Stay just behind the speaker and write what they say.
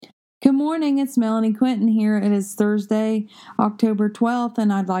Good morning, it's Melanie Quinton here. It is Thursday, October 12th,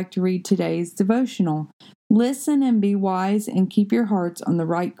 and I'd like to read today's devotional. Listen and be wise and keep your hearts on the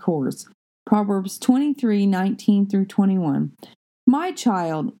right course. Proverbs 23:19 through 21. My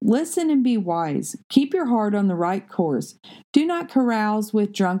child, listen and be wise. Keep your heart on the right course. Do not carouse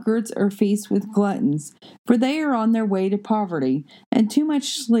with drunkards or feast with gluttons, for they are on their way to poverty, and too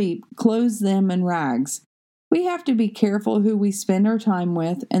much sleep clothes them in rags. We have to be careful who we spend our time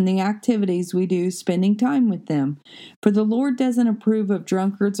with and the activities we do spending time with them. For the Lord doesn't approve of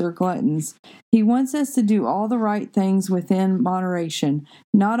drunkards or gluttons. He wants us to do all the right things within moderation.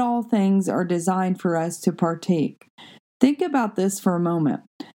 Not all things are designed for us to partake. Think about this for a moment.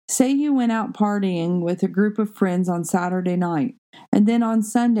 Say you went out partying with a group of friends on Saturday night, and then on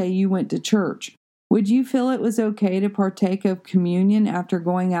Sunday you went to church. Would you feel it was okay to partake of communion after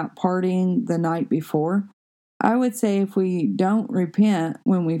going out partying the night before? I would say if we don't repent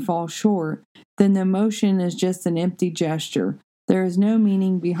when we fall short, then the emotion is just an empty gesture. There is no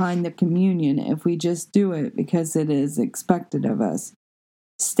meaning behind the communion if we just do it because it is expected of us.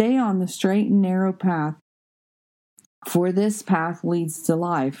 Stay on the straight and narrow path, for this path leads to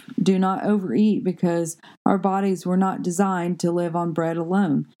life. Do not overeat because our bodies were not designed to live on bread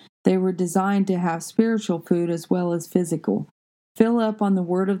alone. They were designed to have spiritual food as well as physical. Fill up on the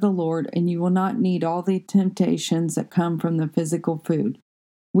word of the Lord, and you will not need all the temptations that come from the physical food.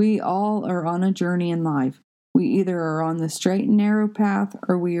 We all are on a journey in life. We either are on the straight and narrow path,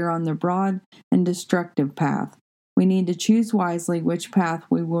 or we are on the broad and destructive path. We need to choose wisely which path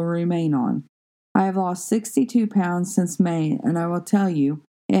we will remain on. I have lost 62 pounds since May, and I will tell you,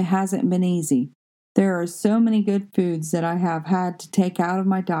 it hasn't been easy. There are so many good foods that I have had to take out of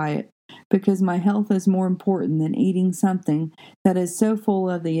my diet, because my health is more important than eating something that is so full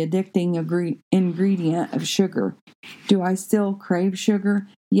of the addicting ingredient of sugar. Do I still crave sugar?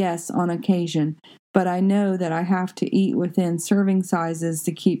 Yes, on occasion, but I know that I have to eat within serving sizes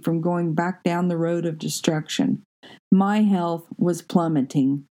to keep from going back down the road of destruction. My health was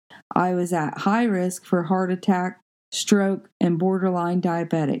plummeting. I was at high risk for heart attack, stroke, and borderline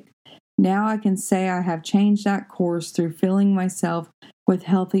diabetic. Now I can say I have changed that course through filling myself with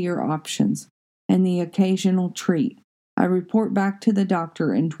healthier options and the occasional treat. I report back to the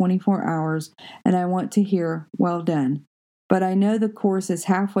doctor in 24 hours, and I want to hear, well done. But I know the course is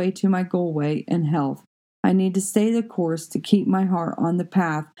halfway to my goal weight and health. I need to stay the course to keep my heart on the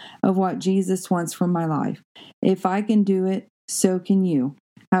path of what Jesus wants for my life. If I can do it, so can you.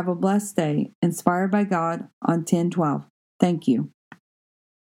 Have a blessed day, inspired by God on 10/12. Thank you.